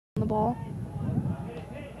the ball.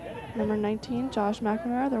 Number 19, Josh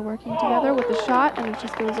McNamara, they're working together with the shot, and it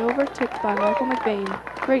just goes over, tipped by Michael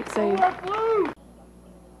MacVane. Great save.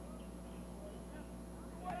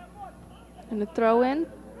 And a throw in.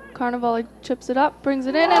 Carnovale chips it up, brings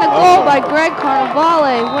it in, and a goal by Greg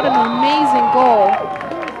Carnovale. What an amazing goal.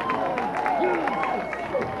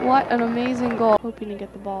 What an amazing goal. Hoping to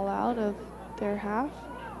get the ball out of their half.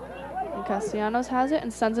 And Castellanos has it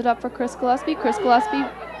and sends it up for Chris Gillespie. Chris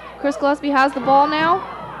Gillespie has the ball now.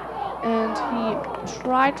 And he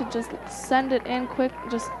tried to just send it in quick,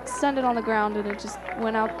 just send it on the ground, and it just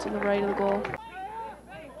went out to the right of the goal.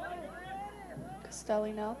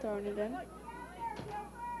 Castelli now throwing it in.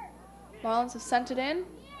 Marlins have sent it in,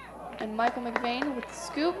 and Michael MacVane with the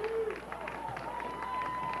scoop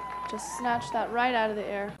just snatched that right out of the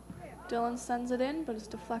air. Dylan sends it in, but it's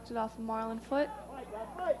deflected off a Marlin foot.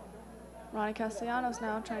 Ronnie Castellanos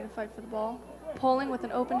now trying to fight for the ball. Poling with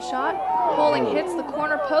an open shot. Poling hits the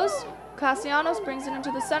corner post. Castellanos brings it into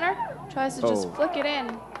the center. Tries to just flick it in.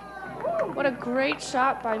 What a great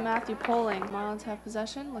shot by Matthew Poling. Marlins have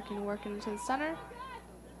possession, looking to work it into the center.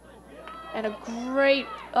 And a great,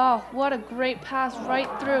 what a great pass right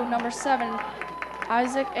through number 7,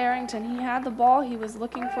 Isaac Arrington. He had the ball. He was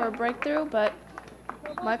looking for a breakthrough, but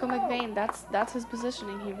Michael MacVane, that's his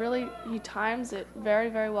positioning. He times it very,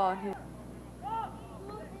 very well.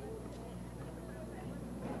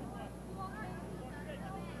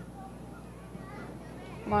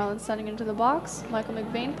 Marlins sending into the box. Michael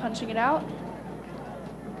MacVane punching it out.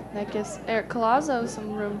 That gives Eric Collazo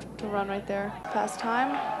some room to run right there. Past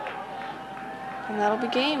time. And that'll be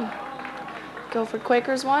game. Guilford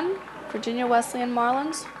Quakers 1, Virginia Wesleyan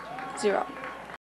Marlins 0.